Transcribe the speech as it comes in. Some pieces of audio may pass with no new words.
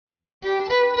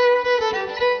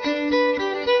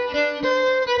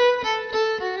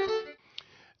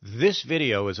This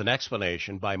video is an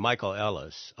explanation by Michael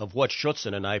Ellis of what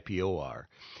Schutzhund and IPO are.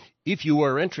 If you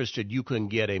are interested, you can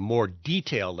get a more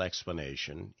detailed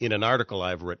explanation in an article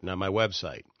I've written on my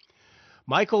website.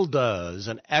 Michael does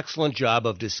an excellent job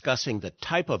of discussing the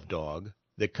type of dog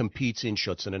that competes in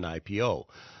Schutzhund and IPO.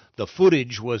 The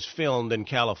footage was filmed in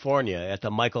California at the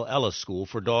Michael Ellis School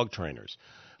for Dog Trainers.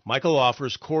 Michael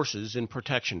offers courses in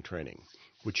protection training,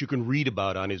 which you can read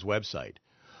about on his website.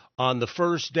 On the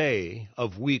first day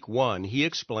of week 1, he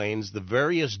explains the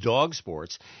various dog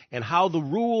sports and how the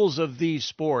rules of these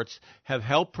sports have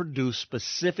helped produce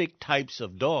specific types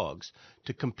of dogs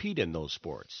to compete in those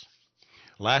sports.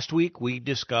 Last week, we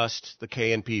discussed the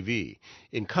KNPV.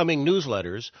 In coming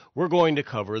newsletters, we're going to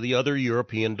cover the other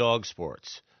European dog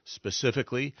sports,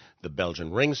 specifically the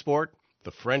Belgian ring sport,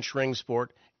 the French ring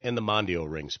sport, and the Mondial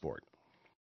ring sport.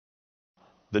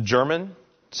 The German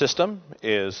system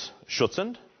is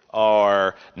Schutzhund,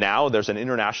 or now there's an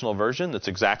international version that's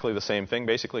exactly the same thing,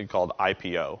 basically called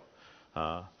IPO.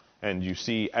 And you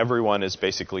see everyone is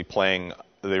basically playing,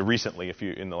 they recently,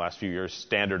 in the last few years,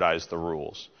 standardized the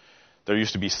rules. There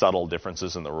used to be subtle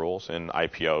differences in the rules. In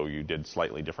IPO, you did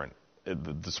slightly different.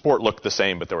 The sport looked the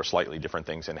same, but there were slightly different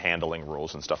things in handling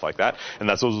rules and stuff like that. And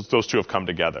those two have come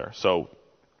together. So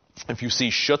if you see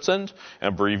Schutzhund,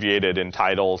 abbreviated in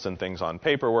titles and things on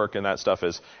paperwork and that stuff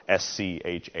is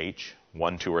SCHH,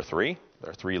 1, 2, or 3.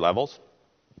 There are 3 levels.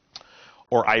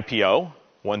 Or IPO,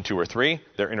 1, 2, or 3.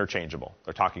 They're interchangeable.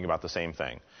 They're talking about the same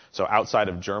thing. So outside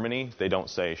of Germany, they don't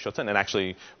say Schutzhund. And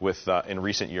actually, in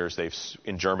recent years,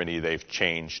 in Germany, they've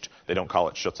changed. They don't call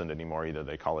it Schutzhund anymore either.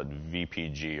 They call it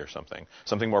VPG or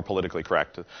something more politically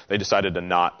correct. They decided to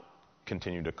not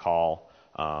continue to call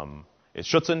it.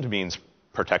 Schutzhund means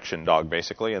protection dog,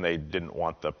 basically, and they didn't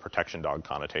want the protection dog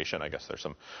connotation. I guess there's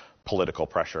some political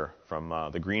pressure from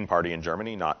the Green Party in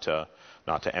Germany not to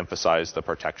emphasize the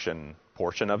protection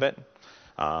portion of it,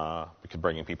 because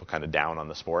bringing people kind of down on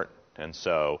the sport. And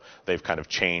so they've kind of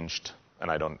changed,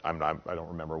 and I don't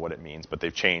remember what it means, but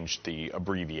they've changed the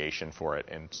abbreviation for it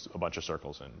in a bunch of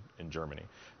circles in Germany,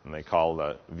 and they call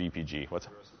the VPG. What's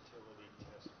it?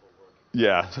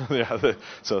 Yeah.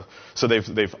 So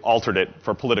they've altered it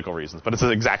for political reasons, but it's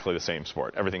exactly the same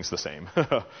sport. Everything's the same.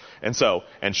 and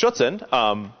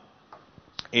Schutzhund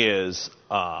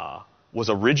was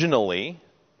originally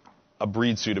a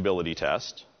breed suitability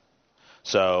test.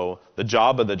 So the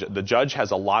job of the judge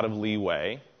has a lot of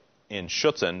leeway in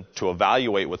Schutzhund to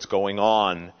evaluate what's going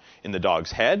on in the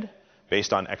dog's head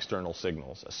based on external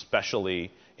signals,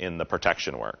 especially in the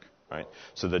protection work. Right?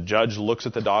 So the judge looks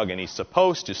at the dog and he's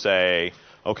supposed to say,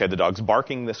 okay, the dog's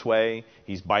barking this way,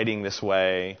 he's biting this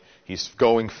way, he's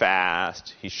going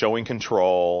fast, he's showing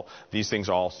control. These things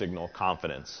all signal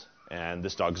confidence. And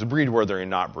this dog's breed-worthy or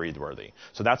not breed-worthy.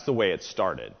 So that's the way it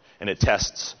started. And it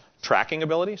tests tracking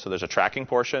ability. So there's a tracking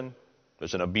portion,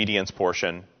 there's an obedience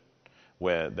portion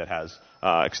that has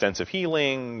extensive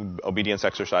healing, obedience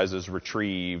exercises,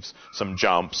 retrieves, some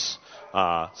jumps,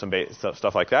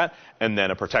 stuff like that, and then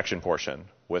a protection portion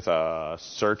with a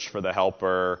search for the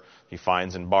helper, he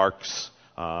finds and barks,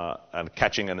 and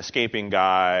catching an escaping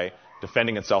guy,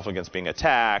 defending itself against being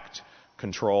attacked,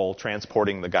 control,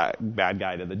 transporting the bad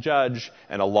guy to the judge,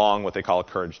 and along what they call a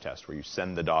courage test, where you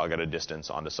send the dog at a distance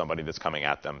onto somebody that's coming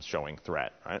at them, showing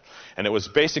threat. Right? And it was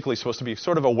basically supposed to be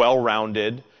sort of a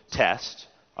well-rounded test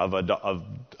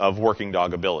of working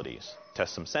dog abilities.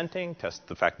 Test some scenting, test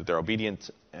the fact that they're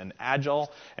obedient and agile,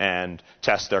 and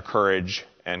test their courage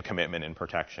and commitment in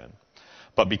protection.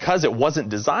 But because it wasn't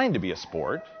designed to be a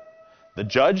sport, the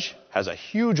judge has a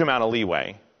huge amount of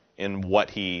leeway in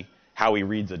how he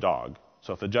reads a dog.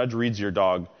 So if the judge reads your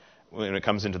dog when it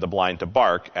comes into the blind to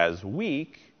bark as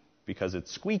weak, because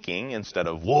it's squeaking instead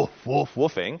of woof, woof,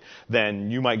 woofing, then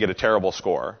you might get a terrible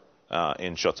score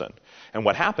in Schutzhund. And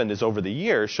what happened is over the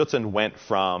years, Schutzhund went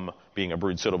from being a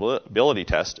breed suitability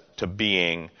test to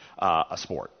being a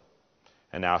sport.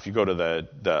 And now if you go to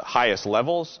the highest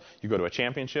levels, you go to a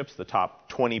championships, the top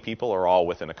 20 people are all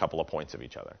within a couple of points of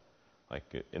each other.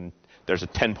 There's a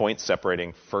 10 points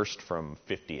separating first from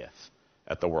 50th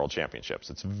at the World Championships.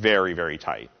 It's very, very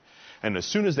tight. And as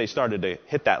soon as they started to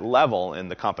hit that level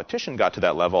and the competition got to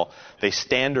that level, they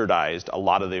standardized a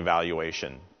lot of the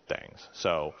evaluation things.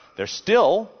 So it's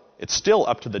still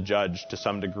up to the judge to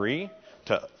some degree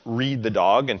to read the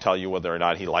dog and tell you whether or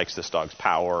not he likes this dog's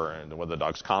power and whether the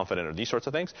dog's confident or these sorts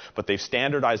of things. But they've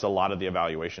standardized a lot of the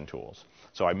evaluation tools.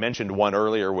 So I mentioned one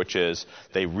earlier, which is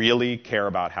they really care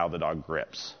about how the dog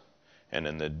grips. And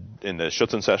in the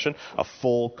Schutzhund session, a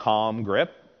full calm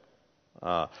grip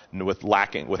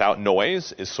without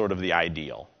noise is sort of the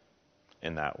ideal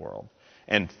in that world.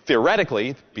 And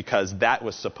theoretically, because that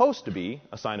was supposed to be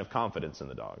a sign of confidence in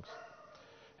the dogs.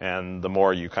 And the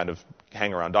more you kind of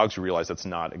hang around dogs, you realize that's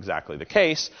not exactly the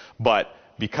case. But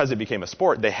because it became a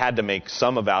sport, they had to make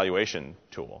some evaluation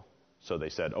tool. So they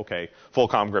said, okay, full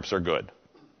calm grips are good,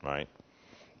 right?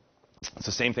 It's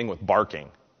the same thing with barking.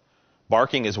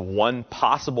 Barking is one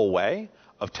possible way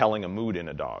of telling a mood in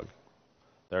a dog.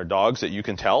 There are dogs that you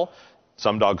can tell.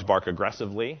 Some dogs bark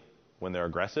aggressively when they're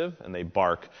aggressive, and they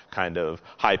bark kind of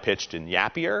high-pitched and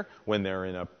yappier when they're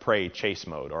in a prey chase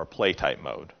mode or a play-type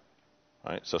mode.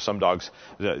 Right? So some dogs,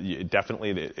 definitely,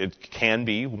 it can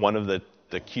be one of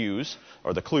the cues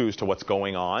or the clues to what's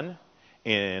going on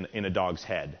in a dog's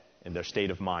head, in their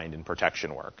state of mind in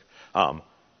protection work.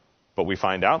 But we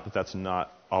find out that that's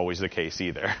not always the case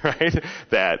either, right?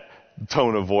 That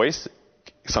tone of voice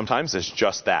sometimes is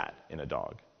just that in a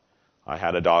dog. I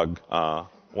had a dog,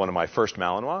 one of my first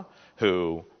Malinois,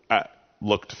 who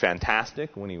looked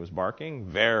fantastic when he was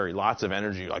barking. Lots of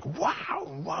energy, like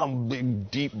wow,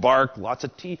 big deep bark, lots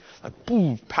of teeth, like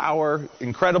boom, power,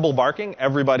 incredible barking.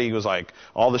 Everybody was like,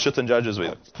 all the Schutzhund judges were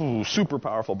like, super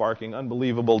powerful barking,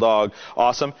 unbelievable dog,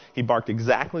 awesome. He barked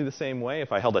exactly the same way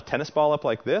if I held a tennis ball up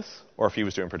like this, or if he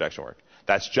was doing protection work.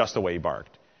 That's just the way he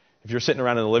barked. If you're sitting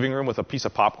around in the living room with a piece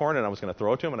of popcorn and I was going to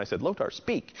throw it to him and I said, Lothar,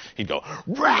 speak, he'd go,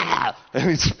 rah! And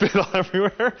he'd spit all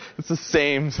everywhere. It's the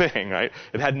same thing, right?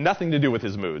 It had nothing to do with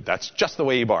his mood. That's just the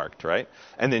way he barked, right?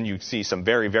 And then you see some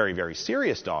very, very, very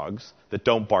serious dogs that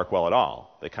don't bark well at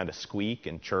all. They kind of squeak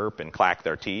and chirp and clack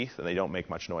their teeth, and they don't make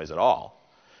much noise at all.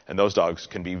 And those dogs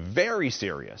can be very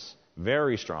serious,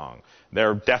 very strong.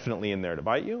 They're definitely in there to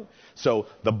bite you. So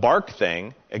the bark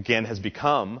thing, again, has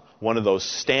become one of those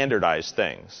standardized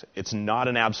things. It's not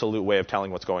an absolute way of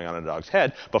telling what's going on in a dog's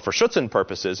head, but for Schutzhund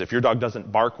purposes, if your dog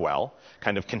doesn't bark well,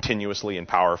 kind of continuously and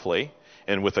powerfully,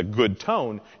 and with a good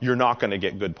tone, you're not going to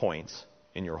get good points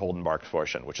in your hold and bark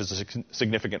portion, which is a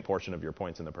significant portion of your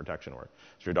points in the protection work.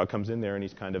 So if your dog comes in there and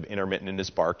he's kind of intermittent in his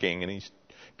barking and he's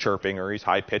chirping or he's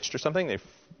high-pitched or something,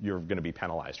 you're going to be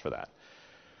penalized for that.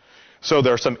 So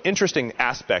there are some interesting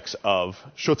aspects of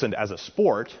Schutzhund as a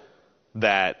sport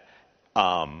that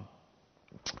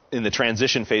in the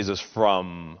transition phases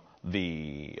from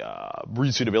the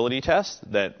breed suitability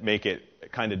test that make it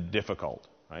kind of difficult,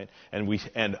 right?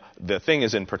 And the thing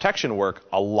is, in protection work,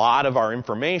 a lot of our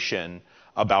information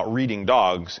about reading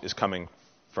dogs is coming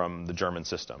from the German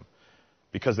system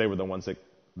because they were the ones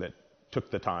that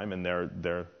took the time, and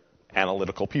they're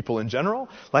analytical people in general,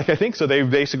 like I think. So they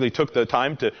basically took the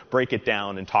time to break it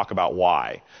down and talk about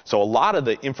why. So a lot of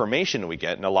the information we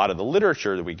get and a lot of the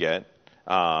literature that we get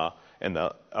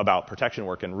about protection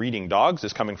work and reading dogs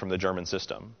is coming from the German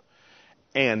system.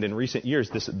 And in recent years,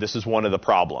 this is one of the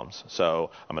problems.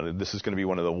 So this is going to be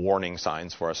one of the warning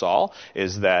signs for us all,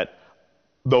 is that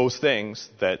those things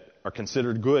that are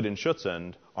considered good in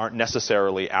Schutzhund aren't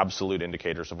necessarily absolute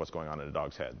indicators of what's going on in a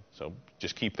dog's head. So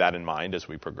just keep that in mind as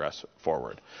we progress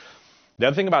forward. The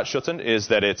other thing about Schutzhund is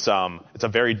that it's a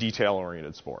very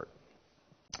detail-oriented sport.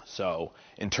 So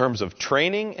in terms of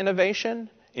training innovation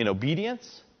in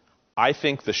obedience, I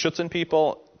think the Schutzhund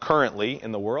people currently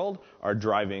in the world are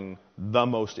driving the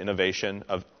most innovation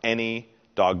of any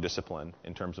dog discipline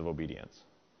in terms of obedience.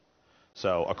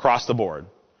 So across the board.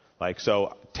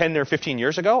 So 10 or 15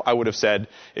 years ago, I would have said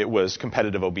it was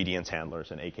competitive obedience handlers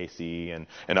and AKC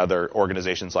and other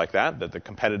organizations like that the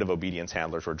competitive obedience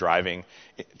handlers were driving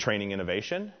training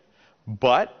innovation.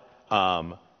 But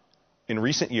in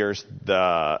recent years,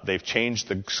 they've changed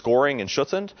the scoring in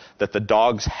Schutzhund that the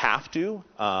dogs have to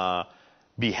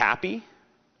be happy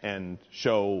and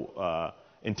show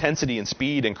intensity and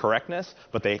speed and correctness,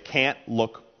 but they can't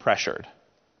look pressured.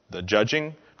 The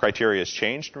judging criteria has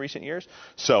changed in recent years.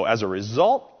 So as a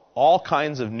result, all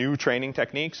kinds of new training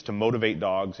techniques to motivate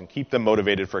dogs and keep them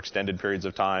motivated for extended periods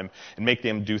of time and make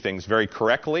them do things very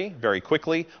correctly, very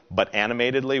quickly, but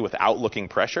animatedly without looking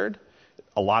pressured.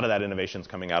 A lot of that innovation is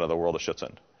coming out of the world of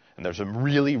Schutzhund. And there's some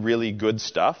really, really good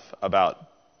stuff about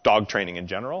dog training in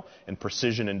general, and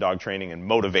precision in dog training and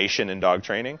motivation in dog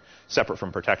training, separate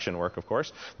from protection work, of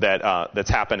course,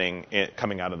 that's happening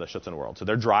coming out of the Schutzhund world. So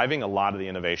they're driving a lot of the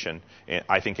innovation,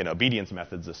 I think, in obedience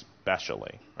methods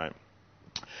especially, right?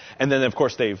 And then, of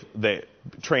course, the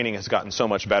training has gotten so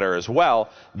much better as well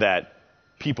that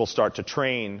people start to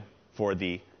train for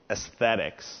the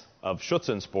aesthetics of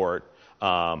Schutzhund sport,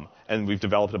 and we've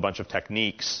developed a bunch of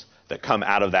techniques that come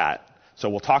out of that. So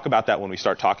we'll talk about that when we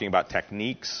start talking about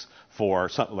techniques for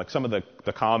some of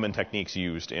the common techniques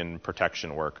used in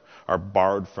protection work are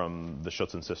borrowed from the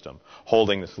Schutzhund system.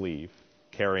 Holding the sleeve,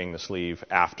 carrying the sleeve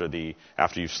after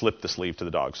you've slipped the sleeve to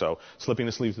the dog. So slipping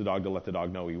the sleeve to the dog to let the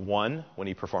dog know he won when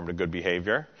he performed a good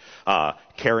behavior,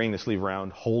 carrying the sleeve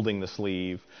around, holding the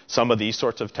sleeve, some of these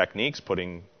sorts of techniques,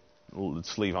 putting the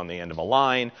sleeve on the end of a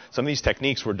line. Some of these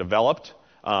techniques were developed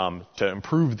to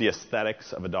improve the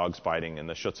aesthetics of a dog's biting in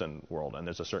the Schutzhund world. And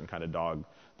there's a certain kind of dog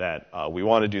that we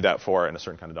want to do that for, and a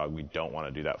certain kind of dog we don't want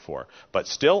to do that for. But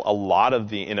still, a lot of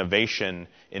the innovation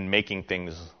in making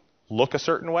things look a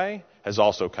certain way has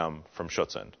also come from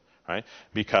Schutzhund, right?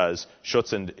 Because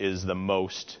Schutzhund is the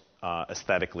most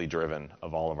aesthetically driven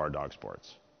of all of our dog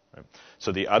sports. Right?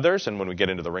 So the others, and when we get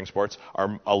into the ring sports,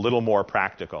 are a little more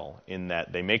practical in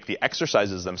that they make the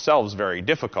exercises themselves very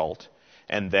difficult,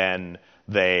 and then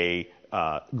they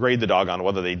grade the dog on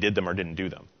whether they did them or didn't do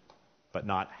them, but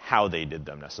not how they did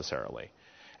them necessarily.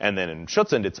 And then in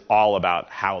Schutzhund, it's all about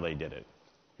how they did it.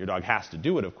 Your dog has to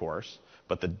do it, of course,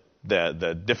 but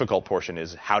the difficult portion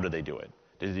is how do they do it?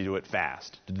 Did they do it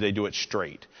fast? Did they do it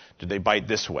straight? Did they bite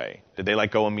this way? Did they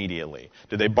let go immediately?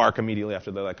 Did they bark immediately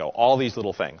after they let go? All these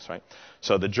little things, right?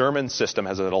 So the German system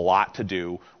has a lot to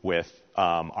do with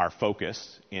our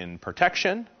focus in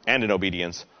protection and in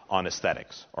obedience on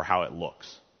aesthetics, or how it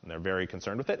looks. And they're very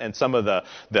concerned with it. And some of the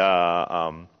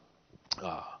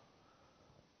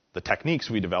techniques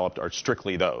we developed are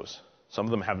strictly those. Some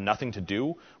of them have nothing to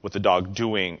do with the dog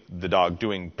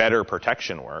doing better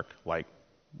protection work, like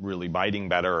really biting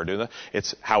better or doing that.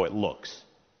 It's how it looks.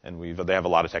 And they have a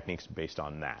lot of techniques based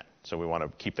on that. So we want to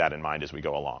keep that in mind as we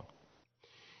go along.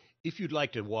 If you'd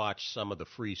like to watch some of the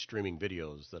free streaming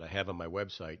videos that I have on my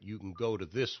website, you can go to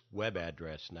this web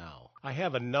address now. I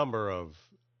have a number of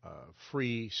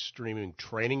free streaming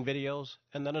training videos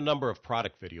and then a number of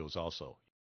product videos also.